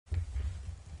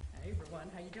Hey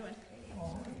everyone, how you doing?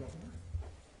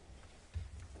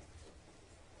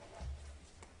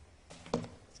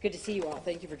 It's good to see you all.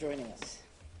 Thank you for joining us.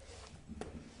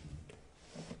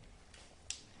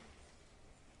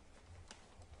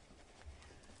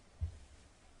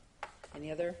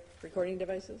 Any other recording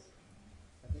devices?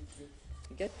 I think so.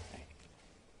 You good? All right.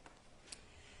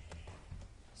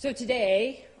 So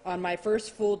today, on my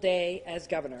first full day as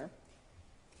governor,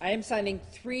 I am signing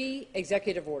 3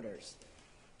 executive orders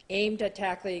aimed at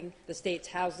tackling the state's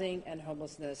housing and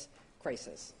homelessness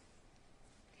crisis.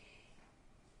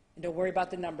 And don't worry about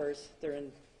the numbers.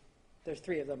 There's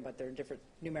 3 of them, but they're in different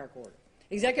numerical order.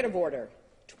 Executive Order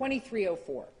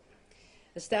 2304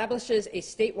 establishes a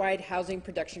statewide housing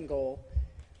production goal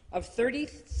of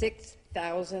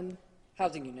 36,000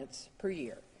 housing units per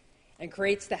year and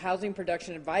creates the Housing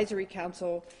Production Advisory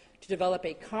Council to develop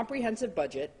a comprehensive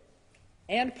budget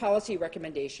and policy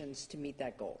recommendations to meet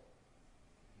that goal.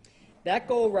 That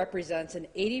goal represents an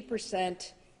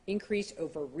 80% increase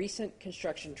over recent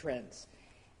construction trends,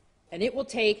 and it will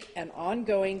take an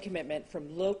ongoing commitment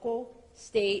from local,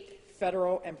 state,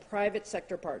 federal, and private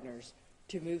sector partners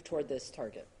to move toward this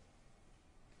target.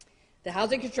 The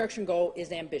housing construction goal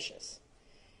is ambitious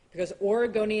because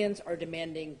Oregonians are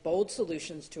demanding bold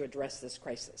solutions to address this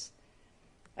crisis.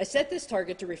 I set this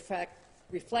target to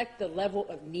reflect the level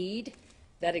of need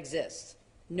that exists,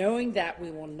 knowing that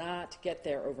we will not get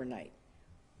there overnight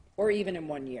or even in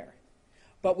 1 year.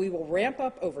 But we will ramp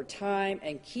up over time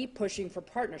and keep pushing for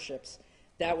partnerships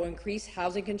that will increase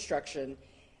housing construction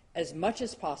as much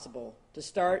as possible to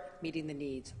start meeting the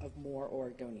needs of more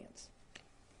Oregonians.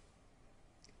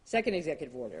 Second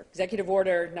executive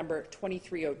order number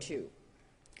 2302,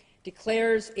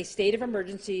 declares a state of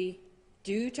emergency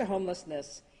due to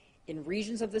homelessness in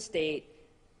regions of the state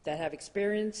that have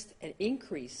experienced an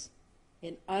increase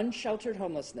in unsheltered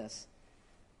homelessness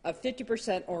of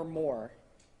 50% or more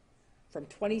from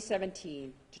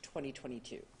 2017 to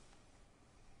 2022.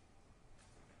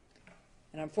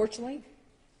 And unfortunately,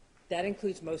 that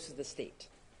includes most of the state.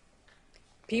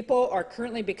 People are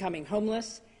currently becoming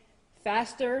homeless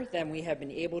faster than we have been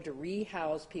able to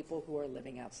rehouse people who are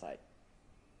living outside.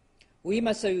 We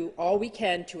must do all we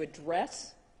can to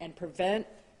address and prevent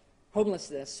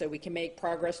homelessness so we can make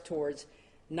progress towards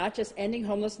not just ending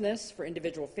homelessness for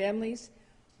individual families,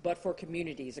 but for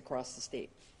communities across the state.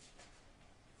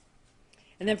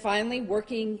 And then finally,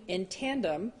 working in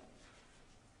tandem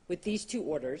with these 2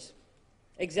 orders,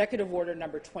 Executive Order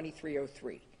number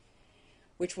 2303,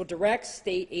 which will direct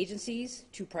state agencies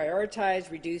to prioritize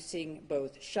reducing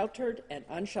both sheltered and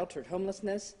unsheltered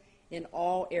homelessness in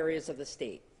all areas of the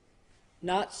state,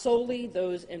 not solely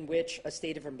those in which a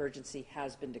state of emergency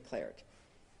has been declared.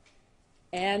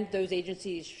 And those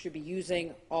agencies should be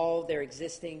using all their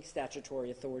existing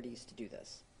statutory authorities to do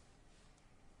this.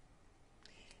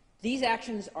 These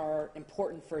actions are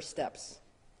important first steps.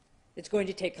 It's going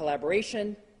to take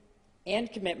collaboration and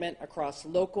commitment across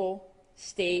local,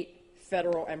 state,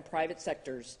 federal, and private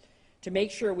sectors to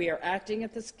make sure we are acting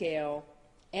at the scale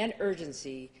and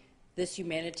urgency this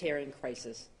humanitarian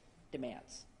crisis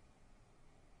demands.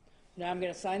 Now I'm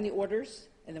going to sign the orders,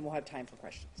 and then we'll have time for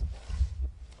questions.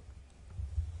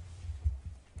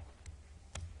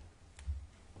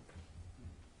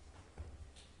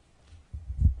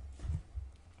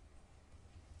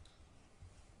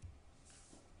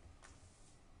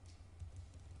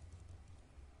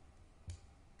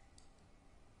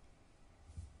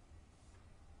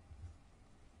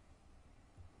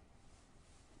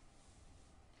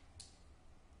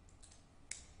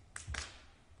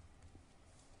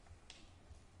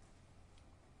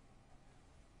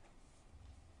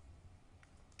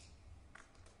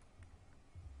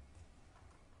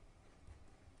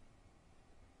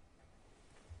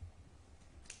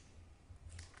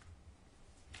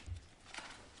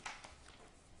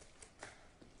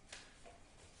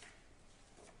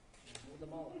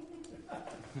 Them all.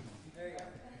 There you go.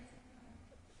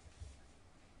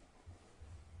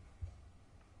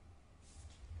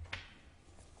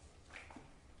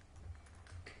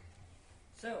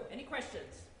 So, any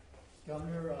questions?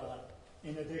 Governor,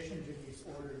 in addition to these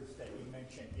orders that you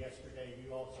mentioned yesterday,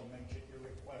 you also mentioned your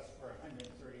request for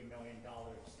 $130 million.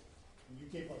 Can you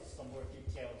give us some more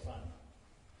details on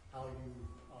how you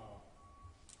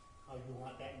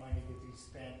want that money to be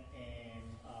spent, and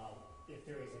if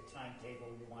there is a timetable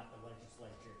you want the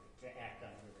legislature to act on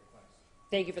your request?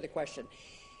 Thank you for the question.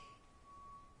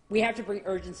 We have to bring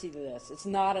urgency to this. It's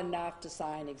not enough to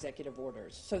sign executive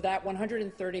orders. So that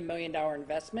 $130 million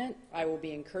investment, I will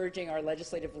be encouraging our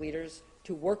legislative leaders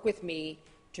to work with me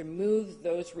to move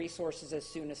those resources as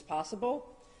soon as possible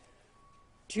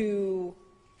to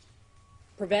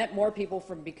prevent more people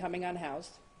from becoming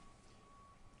unhoused,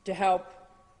 to help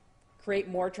create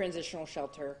more transitional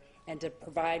shelter, and to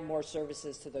provide more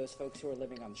services to those folks who are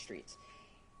living on the streets.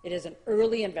 It is an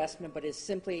early investment, but is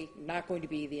simply not going to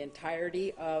be the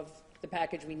entirety of the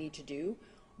package we need to do,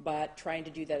 but trying to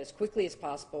do that as quickly as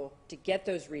possible to get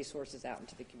those resources out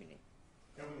into the community.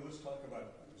 Governor, let's talk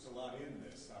about, there's a lot in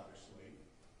this, obviously.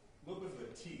 A little bit of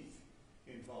the teeth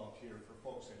involved here for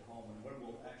folks at home, and when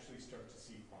we'll actually start to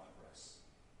see progress.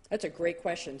 That's a great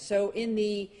question. So in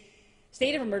the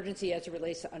state of emergency as it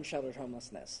relates to unsheltered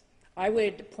homelessness, I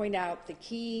would point out the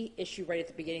key issue right at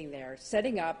the beginning there,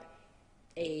 setting up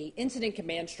a incident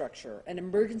command structure, an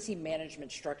emergency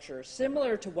management structure,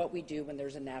 similar to what we do when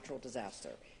there's a natural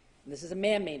disaster. And this is a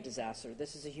man-made disaster.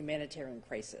 This is a humanitarian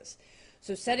crisis.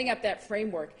 So setting up that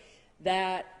framework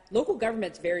that local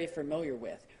government's very familiar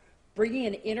with, bringing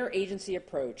an interagency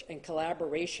approach and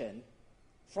collaboration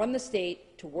from the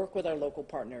state to work with our local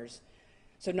partners.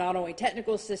 So not only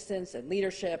technical assistance and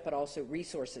leadership, but also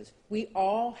resources. We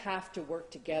all have to work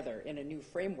together in a new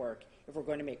framework if we're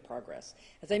going to make progress.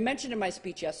 As I mentioned in my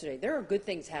speech yesterday, there are good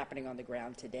things happening on the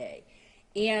ground today.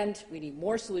 And we need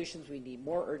more solutions, we need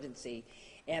more urgency.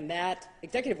 And that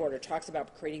executive order talks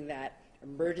about creating that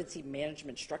emergency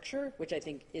management structure, which I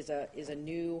think is a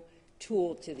new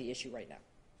tool to the issue right now.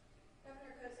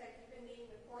 Governor Kotek, you've been named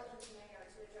the Portland's mayor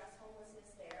to address homelessness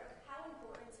there. How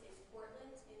important is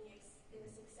Portland in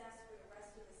the success for the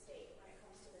rest of the state when it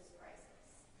comes to this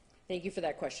crisis? Thank you for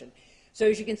that question. So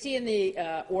as you can see in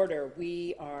the order,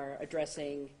 we are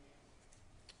addressing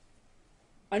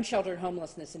unsheltered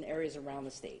homelessness in areas around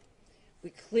the state.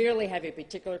 We clearly have a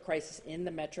particular crisis in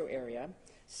the metro area.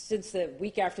 Since the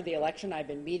week after the election, I've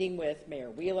been meeting with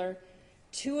Mayor Wheeler.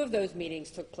 2 of those meetings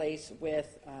took place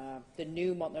with the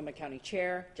new Multnomah County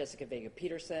Chair, Jessica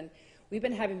Vega-Peterson. We've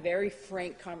been having very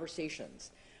frank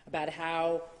conversations about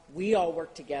how we all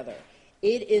work together.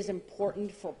 It is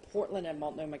important for Portland and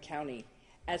Multnomah County,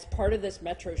 as part of this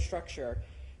metro structure,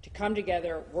 to come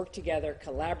together, work together,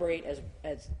 collaborate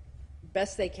as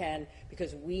best they can,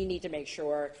 because we need to make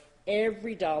sure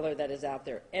every dollar that is out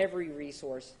there, every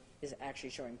resource, is actually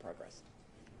showing progress.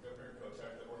 Governor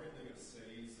Kotek, the Oregon League of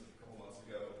Cities a couple months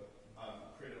ago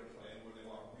created a plan where they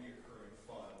want reoccurring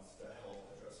funds to help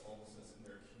address homelessness in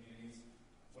their communities.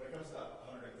 When it comes to that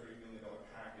 $130 million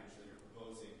package that you're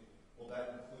proposing, will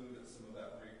that include some of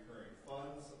that reoccurring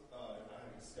funds? And I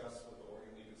have discussed with the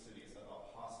Oregon League of Cities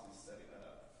about possibly setting that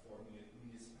up for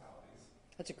municipalities.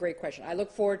 That's a great question. I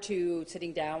look forward to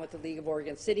sitting down with the League of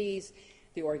Oregon Cities,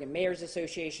 the Oregon Mayors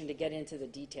Association, to get into the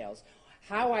details.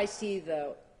 How I see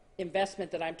the investment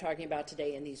that I'm talking about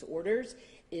today in these orders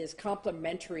is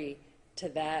complementary to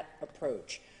that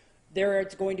approach. There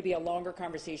is going to be a longer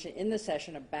conversation in the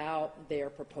session about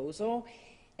their proposal,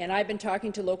 and I've been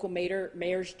talking to local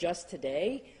mayors just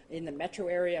today, in the metro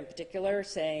area in particular,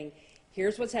 saying,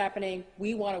 here's what's happening,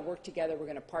 we want to work together, we're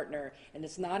going to partner, and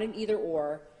it's not an either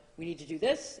or. We need to do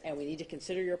this, and we need to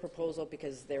consider your proposal,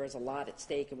 because there is a lot at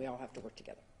stake, and we all have to work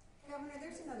together. Governor,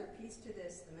 there's another piece to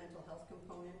this, the mental health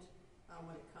component,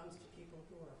 when it comes to people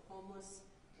who are homeless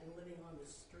and living on the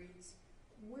streets.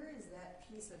 Where is that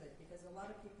piece of it? Because a lot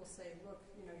of people say, look,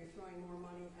 you know, you're throwing more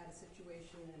money at a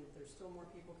situation, and there's still more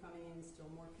people coming in,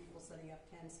 still more people setting up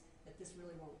tents, that this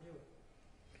really won't do it.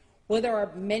 Well, there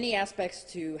are many aspects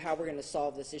to how we're going to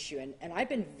solve this issue, and I've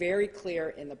been very clear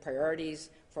in the priorities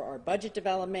for our budget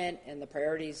development and the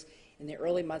priorities in the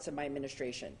early months of my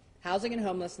administration. Housing and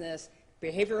homelessness,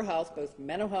 behavioral health, both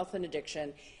mental health and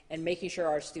addiction, and making sure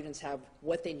our students have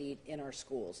what they need in our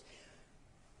schools.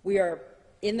 We are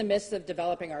in the midst of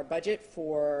developing our budget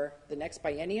for the next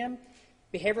biennium.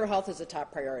 Behavioral health is a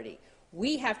top priority.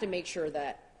 We have to make sure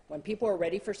that when people are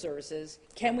ready for services,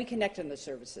 can we connect them to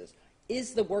services?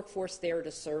 Is the workforce there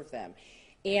to serve them?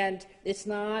 And it's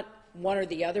not one or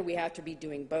the other. We have to be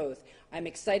doing both. I'm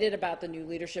excited about the new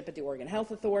leadership at the Oregon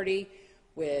Health Authority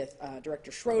with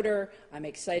Director Schroeder. I'm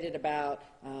excited about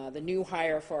the new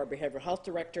hire for our behavioral health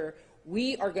director.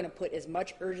 We are going to put as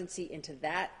much urgency into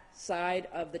that side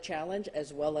of the challenge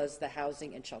as well as the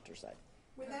housing and shelter side.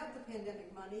 Without the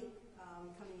pandemic money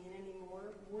coming in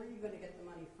anymore, where are you going to get the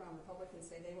money from? Republicans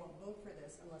say they won't vote for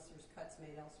this unless there's cuts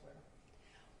made elsewhere.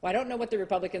 Well, I don't know what the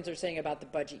Republicans are saying about the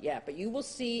budget yet, but you will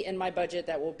see in my budget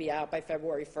that will be out by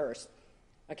February 1st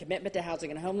a commitment to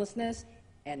housing and homelessness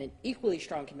and an equally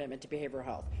strong commitment to behavioral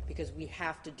health, because we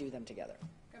have to do them together.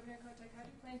 Governor Kotek, how do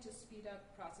you plan to speed up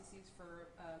processes for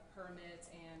permits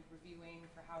and reviewing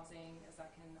for housing, as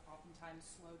that can oftentimes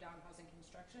slow down housing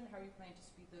construction? How are you planning to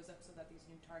speed those up so that these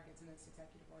new targets in this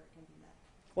executive order can be met?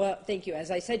 Well, thank you.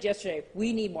 As I said yesterday,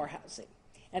 we need more housing.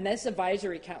 And this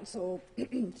advisory council,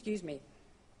 excuse me,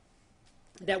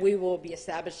 that we will be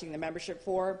establishing the membership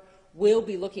for will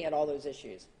be looking at all those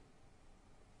issues.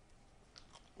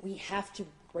 We have to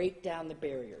break down the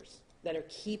barriers that are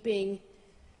keeping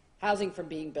housing from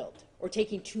being built or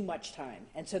taking too much time.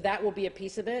 And so that will be a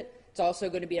piece of it. It's also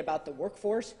going to be about the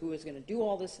workforce, who is going to do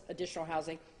all this additional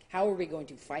housing. How are we going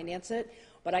to finance it?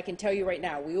 But I can tell you right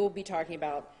now, we will be talking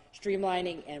about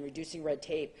streamlining and reducing red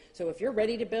tape. So if you're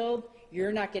ready to build,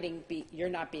 you're not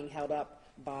being held up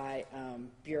by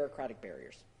bureaucratic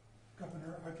barriers.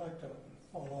 Governor, I'd like to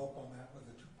follow up on that with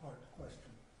a two-part question.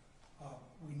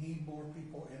 We need more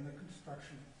people in the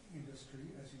construction industry,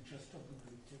 as you just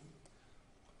alluded to.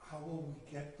 How will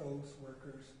we get those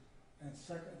workers? And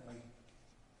secondly,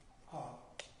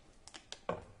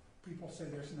 people say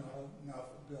there's not enough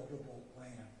buildable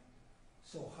land.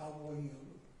 So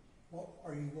what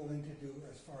are you willing to do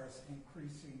as far as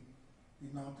increasing the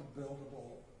amount of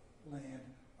buildable land,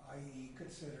 i.e.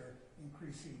 consider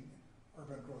increasing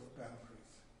urban growth boundaries?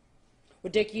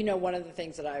 Well, Dick, you know, one of the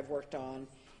things that I've worked on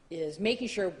is making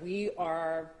sure we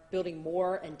are building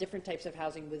more and different types of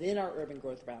housing within our urban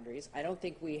growth boundaries. I don't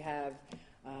think we have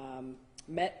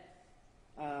met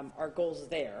our goals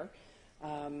there.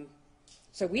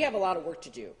 So we have a lot of work to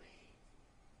do.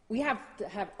 We have to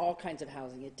have all kinds of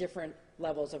housing at different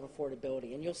levels of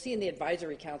affordability. And you'll see in the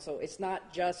advisory council, it's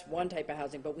not just one type of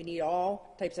housing, but we need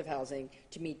all types of housing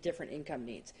to meet different income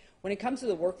needs. When it comes to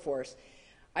the workforce,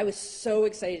 I was so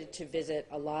excited to visit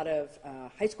a lot of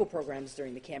high school programs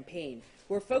during the campaign.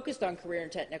 We're focused on career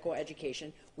and technical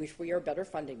education, which we are better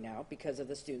funding now because of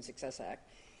the Student Success Act,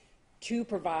 to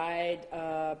provide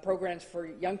programs for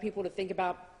young people to think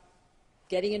about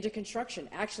getting into construction.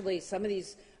 Actually, some of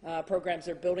these programs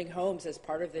are building homes as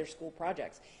part of their school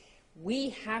projects. We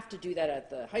have to do that at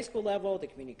the high school level, the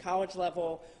community college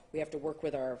level. We have to work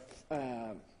with our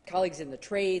colleagues in the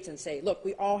trades and say, look,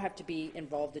 we all have to be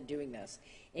involved in doing this.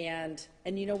 And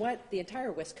you know what? The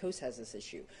entire West Coast has this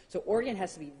issue. So Oregon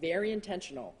has to be very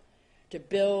intentional to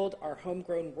build our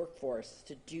homegrown workforce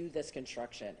to do this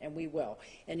construction, and we will.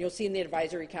 And you'll see in the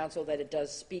advisory council that it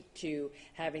does speak to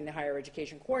having the Higher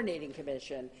Education Coordinating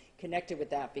Commission connected with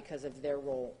that because of their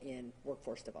role in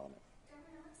workforce development.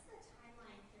 Governor, what's the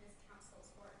timeline for this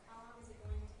council's work? How long is it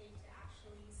going to take to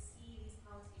actually see these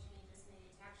policy changes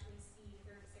made, to actually see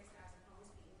 36,000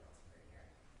 homes being built per year?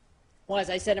 Well,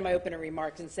 as I said in my opening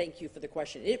remarks, and thank you for the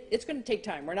question, it's going to take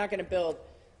time. We're not going to build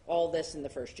all this in the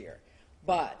first year.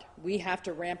 But we have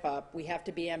to ramp up. We have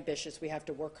to be ambitious. We have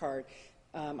to work hard.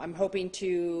 I'm hoping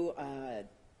to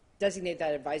designate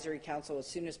that advisory council as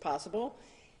soon as possible.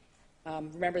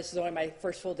 Remember, this is only my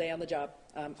first full day on the job.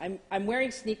 I'm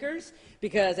wearing sneakers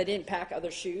because I didn't pack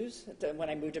other shoes when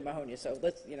I moved to Mahonia. So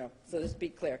let's be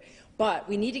clear. But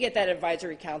we need to get that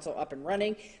advisory council up and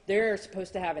running. They're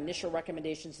supposed to have initial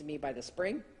recommendations to me by the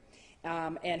spring,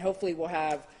 and hopefully we'll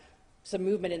have some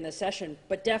movement in this session.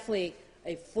 But definitely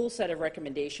a full set of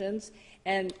recommendations.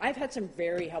 And I've had some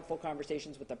very helpful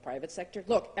conversations with the private sector.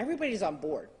 Look, everybody's on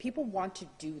board. People want to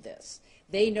do this.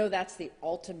 They know that's the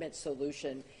ultimate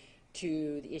solution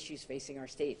to the issues facing our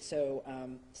state. So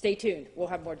stay tuned. We'll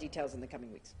have more details in the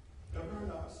coming weeks.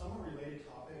 Governor, a somewhat related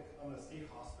topic, on a state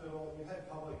hospital, you had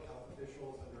public health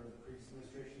officials under the previous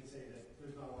administration say that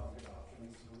there's not a lot of good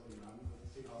options to really run with the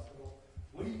state hospital.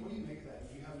 What do you make of that?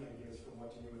 Do you have any ideas for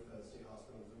what to do with the state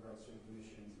hospital with regards to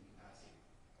admissions and capacity?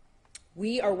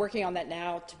 We are working on that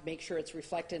now to make sure it's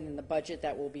reflected in the budget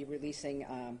that we'll be releasing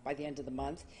by the end of the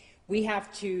month. We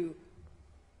have to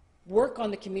work on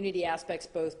the community aspects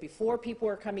both before people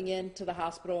are coming into the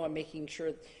hospital and making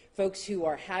sure folks who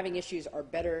are having issues are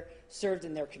better served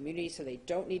in their community so they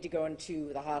don't need to go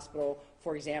into the hospital,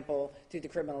 for example, through the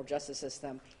criminal justice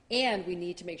system. And we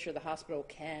need to make sure the hospital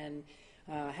can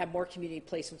have more community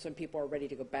placements when people are ready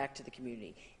to go back to the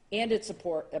community. And it's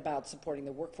about supporting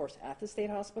the workforce at the state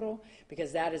hospital,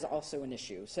 because that is also an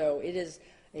issue. So it is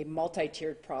a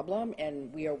multi-tiered problem,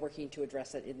 and we are working to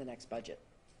address it in the next budget.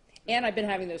 And I've been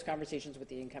having those conversations with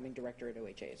the incoming director at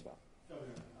OHA as well.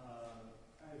 Governor,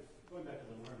 going back to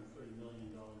the $130 million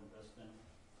investment,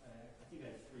 I think I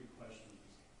have three questions.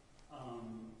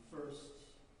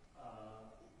 First,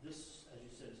 this, as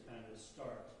you said, is kind of a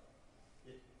start.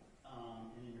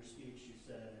 And in your speech, you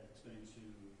said it's going to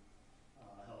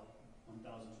help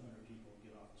 1,200 people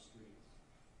get off the streets.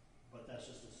 But that's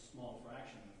just a small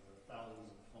fraction of the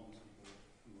thousands of homeless people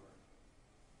who are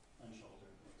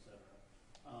unsheltered, et cetera.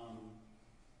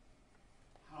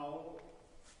 How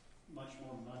much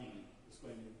more money is it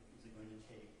going to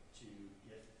take to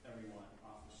get everyone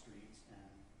off the streets?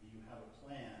 And do you have a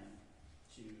plan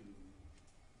to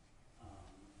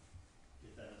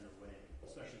get that underway,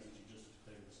 especially since you just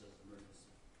declared this as an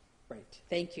emergency? Right.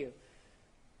 Thank you.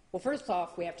 Well, first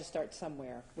off, we have to start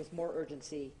somewhere with more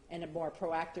urgency and a more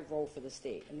proactive role for the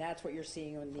state. And that's what you're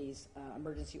seeing in these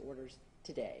emergency orders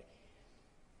today.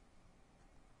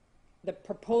 The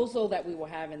proposal that we will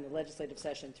have in the legislative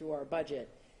session through our budget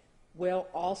will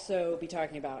also be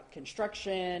talking about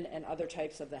construction and other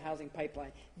types of the housing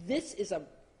pipeline. This is an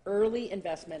early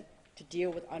investment to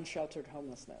deal with unsheltered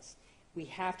homelessness. We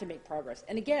have to make progress.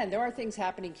 And again, there are things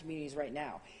happening in communities right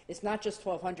now. It's not just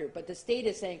 1,200, but the state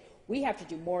is saying, we have to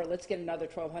do more. Let's get another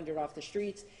 1,200 off the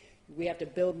streets. We have to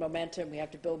build momentum. We have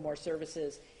to build more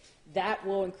services. That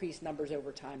will increase numbers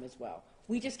over time as well.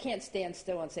 We just can't stand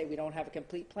still and say we don't have a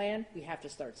complete plan. We have to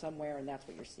start somewhere, and that's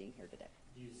what you're seeing here today.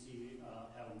 Do you see,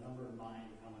 have a number in mind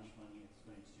of how much money it's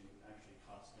going to actually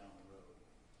cost down the road,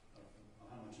 of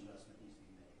how much investment needs to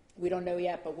be made? We don't know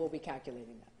yet, but we'll be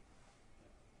calculating that.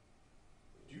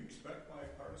 Do you expect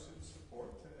bipartisan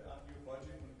support on your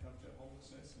budget when it comes to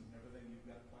homelessness and everything you've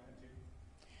got planned here?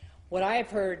 What I have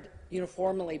heard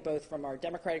uniformly, both from our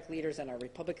Democratic leaders and our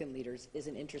Republican leaders, is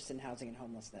an interest in housing and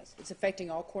homelessness. It's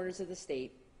affecting all corners of the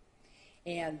state,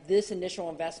 and this initial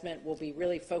investment will be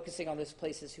really focusing on those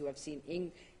places who have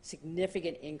seen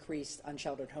significant increased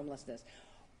unsheltered homelessness.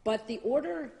 But the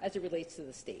order as it relates to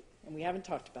the state, and we haven't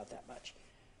talked about that much,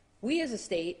 we as a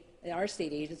state and our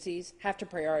state agencies have to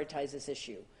prioritize this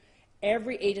issue.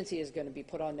 Every agency is going to be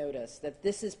put on notice that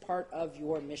this is part of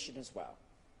your mission as well.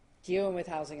 Dealing with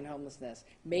housing and homelessness,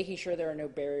 making sure there are no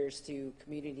barriers to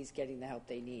communities getting the help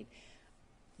they need.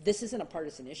 This isn't a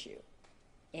partisan issue.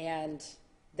 And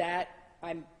that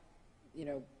I'm,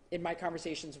 in my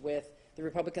conversations with the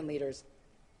Republican leaders,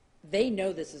 they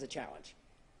know this is a challenge.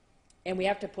 And we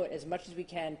have to put as much as we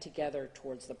can together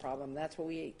towards the problem. That's what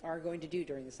we are going to do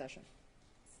during the session.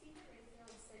 Speaker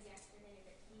Rayfield said yesterday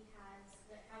that the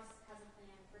House has a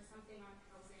plan for something on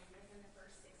housing within the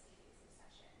first 60 days of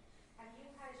session. Have you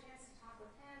had a chance to talk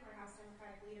with him or House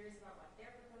Democratic leaders about what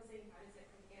they're proposing? How does it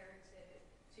compare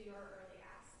to your early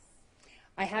asks?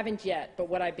 I haven't yet, but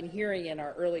what I've been hearing in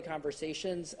our early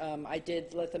conversations, I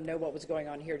did let them know what was going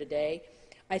on here today.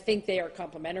 I think they are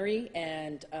complementary,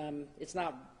 and it's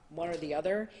not one or the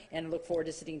other, and look forward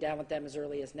to sitting down with them as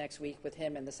early as next week with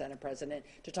him and the Senate President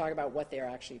to talk about what they're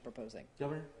actually proposing.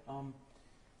 Governor,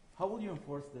 how will you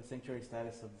enforce the sanctuary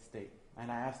status of the state? And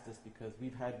I ask this because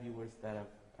we've had viewers that have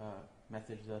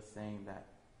messaged us saying that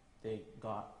they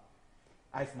got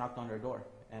ICE knocked on their door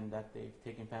and that they've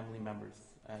taken family members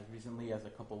as recently as a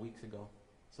couple weeks ago.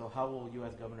 So how will you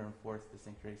as governor enforce the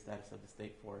sanctuary status of the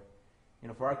state for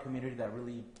our community that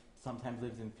really sometimes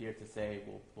lives in fear to say,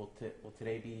 will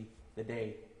today be the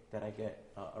day that I get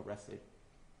arrested?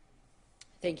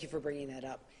 Thank you for bringing that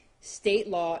up. State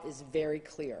law is very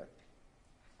clear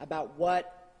about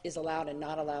what is allowed and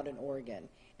not allowed in Oregon.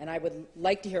 And I would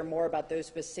like to hear more about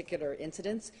those particular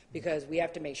incidents because we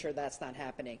have to make sure that's not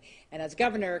happening. And as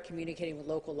governor, communicating with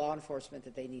local law enforcement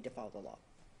that they need to follow the law.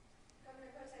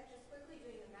 Governor Kotek, just quickly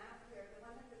doing the math here, the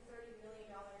 $130 million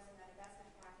in that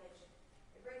investment package,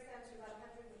 it breaks down to about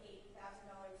 $180,000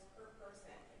 per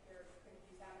person if you're going to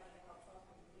use that money to help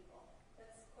 1,200 people.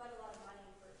 That's quite a lot of money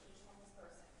for each homeless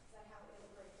person. Is that how it will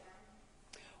break down?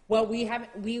 Well,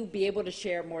 we'll be able to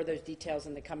share more of those details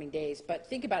in the coming days, but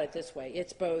think about it this way.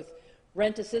 It's both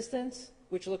rent assistance,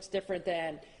 which looks different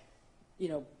than,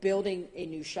 building a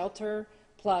new shelter,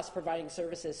 plus providing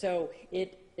services. So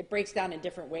it breaks down in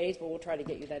different ways, but we'll try to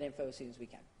get you that info as soon as we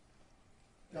can.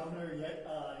 Governor,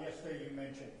 yesterday you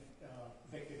mentioned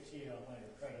Victor Tito, one of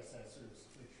your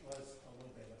predecessors, which was a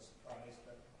little bit of a surprise,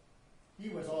 but he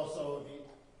was also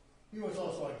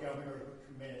a governor who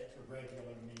committed to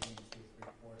regular meetings with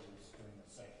reporters during the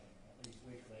session, at least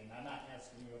weekly. And I'm not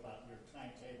asking you about your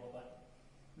timetable, but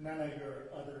none of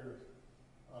your other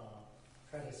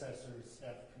predecessors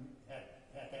have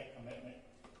had that commitment.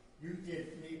 You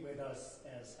did meet with us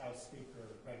as House Speaker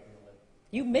regularly.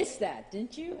 You missed that,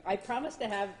 didn't you? I promised to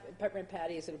have peppermint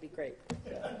patties. It'll be great.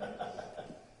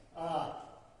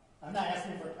 I'm not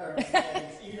asking for peppermint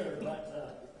patties either,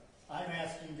 but I'm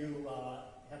asking you,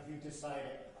 have you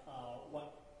decided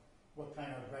what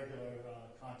kind of regular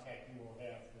contact you will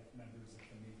have with members of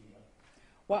the media?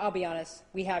 Well, I'll be honest,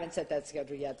 we haven't set that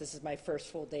schedule yet. This is my first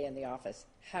full day in the office.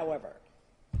 However,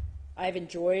 I've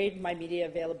enjoyed my media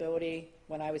availability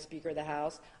when I was Speaker of the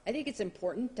House. I think it's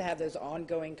important to have those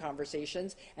ongoing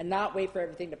conversations and not wait for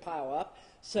everything to pile up.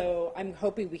 So I'm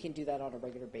hoping we can do that on a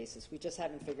regular basis. We just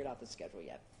haven't figured out the schedule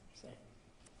yet. So.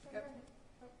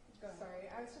 Sorry,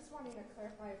 I was just wanting to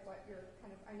clarify what your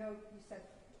I know you said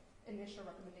initial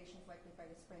recommendations likely by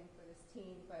the spring for this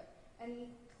team, but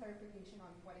any clarification on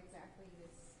what exactly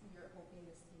you're hoping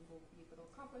this team will be able to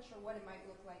accomplish, or what it might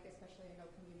look like, especially I know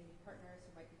community partners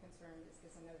who might be concerned, is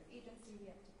this another agency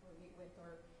we have to coordinate with,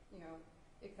 or, you know,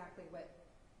 exactly what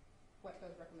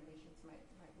those recommendations might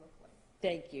look like.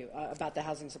 Thank you. About the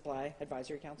Housing Supply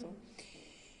Advisory Council.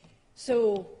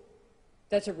 So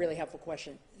that's a really helpful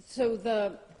question.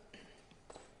 So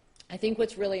I think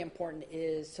what's really important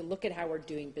is to look at how we're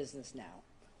doing business now.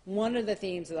 One of the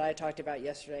themes that I talked about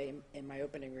yesterday in my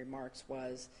opening remarks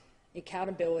was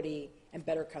accountability and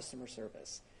better customer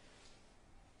service.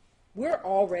 We're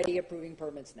already approving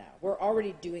permits now. We're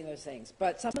already doing those things,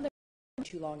 but some of them are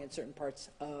too long in certain parts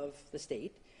of the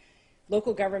state.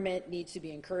 Local government needs to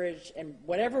be encouraged, and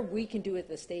whatever we can do at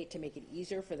the state to make it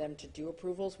easier for them to do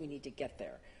approvals, we need to get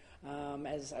there.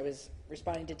 As I was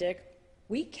responding to Dick,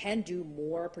 we can do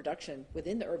more production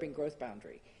within the urban growth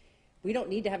boundary. We don't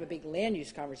need to have a big land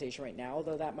use conversation right now,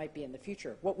 although that might be in the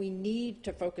future. What we need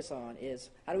to focus on is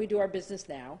how do we do our business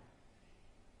now?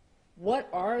 What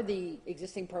are the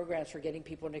existing programs for getting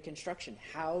people into construction?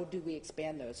 How do we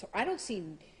expand those? So I don't see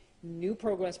new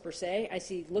programs per se. I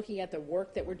see looking at the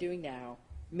work that we're doing now,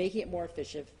 making it more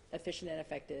efficient and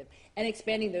effective, and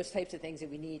expanding those types of things that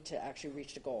we need to actually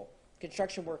reach the goal.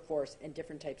 Construction workforce and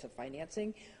different types of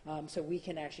financing, so we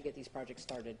can actually get these projects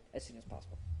started as soon as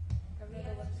possible. We have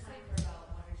time for about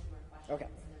one or two more questions. Okay.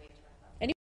 And then we have to wrap up.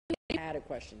 Anyone had a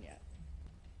question yet?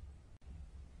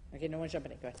 Okay, no one's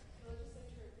jumping in. Go ahead. The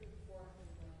legislature approved $400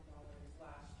 million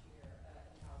last year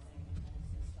in housing and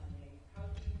homelessness funding.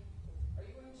 Are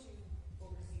you going to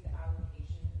oversee the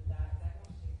allocation of that? Is that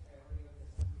going to take priority over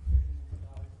this $130 million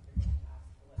that you're going to ask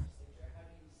the legislature? How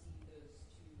do you see those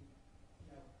two,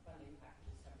 funding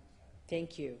packages coming together?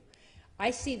 Thank you. I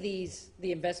see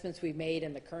the investments we've made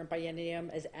in the current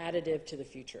biennium as additive to the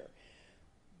future.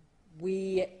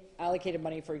 We allocated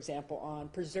money, for example, on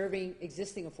preserving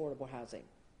existing affordable housing.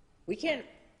 We can't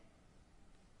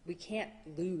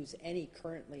lose any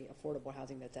currently affordable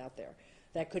housing that's out there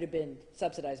that could have been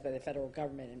subsidized by the federal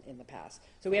government in the past.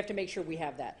 So we have to make sure we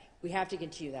have that. We have to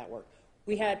continue that work.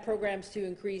 We had programs to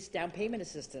increase down payment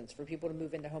assistance for people to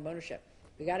move into home ownership.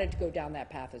 We got to go down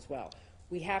that path as well.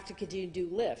 We have to continue to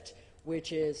do LIFT,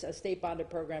 which is a state-bonded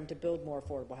program to build more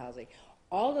affordable housing.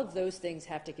 All of those things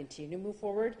have to continue to move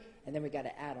forward, and then we got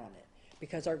to add on it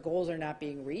because our goals are not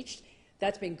being reached.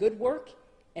 That's been good work,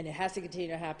 and it has to continue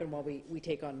to happen while we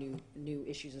take on new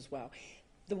issues as well.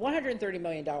 The $130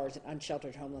 million in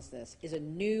unsheltered homelessness is a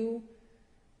new,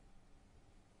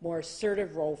 more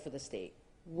assertive role for the state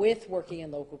with working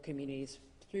in local communities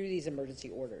through these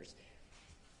emergency orders.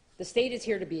 The state is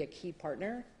here to be a key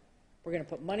partner. We're going to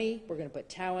put money, we're going to put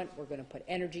talent, we're going to put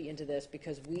energy into this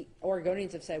because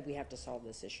Oregonians have said we have to solve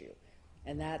this issue.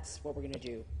 And that's what we're going to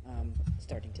do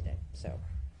starting today. So,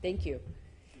 thank you.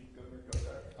 Governor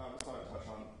Kotek, I just want to touch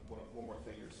on one more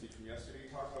thing you received from yesterday.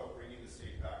 You talked about bringing the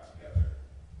state back together.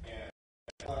 And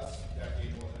last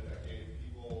decade, more than a decade,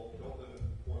 people don't live in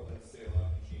Portland, Salem,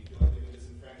 Eugene, feel like they've been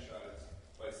disenfranchised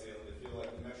by Salem. They feel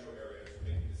like the metro areas are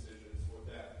making decisions for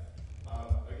them.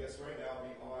 I guess right now,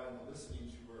 beyond listening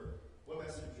to her, what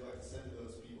message would you like to send to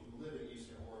those people who live in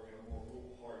Eastern Oregon or more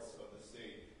rural parts of the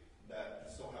state that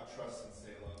just don't have trust in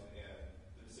Salem and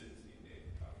the decisions being made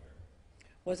out here?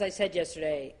 Well, as I said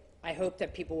yesterday, I hope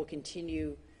that people will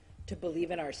continue to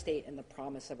believe in our state and the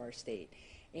promise of our state.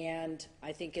 And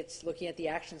I think it's looking at the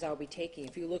actions I'll be taking.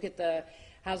 If you look at the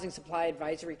Housing Supply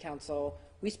Advisory Council,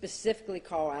 we specifically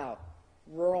call out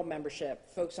rural membership,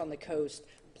 folks on the coast,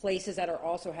 places that are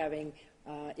also having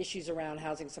issues around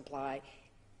housing supply.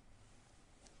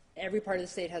 Every part of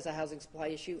the state has a housing supply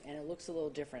issue, and it looks a little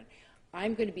different.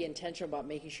 I'm going to be intentional about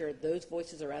making sure those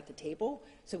voices are at the table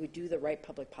so we do the right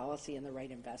public policy and the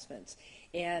right investments.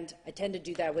 And I tend to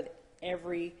do that with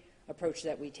every approach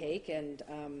that we take. And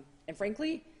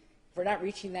frankly, if we're not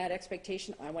reaching that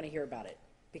expectation, I want to hear about it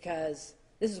because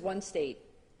this is one state.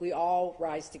 We all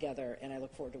rise together, and I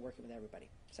look forward to working with everybody.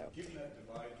 So, Given that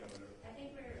divide, Governor, I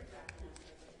think we're wrapping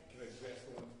up. can I just ask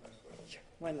one last question? sure.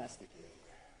 One last thing.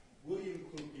 Will you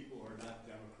include people who are not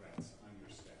Democrats on your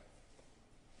staff,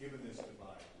 given this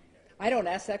divide we have? I don't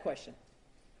ask that question.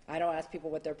 I don't ask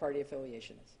people what their party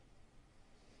affiliation is.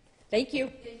 Thank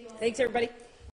you. Thanks, everybody.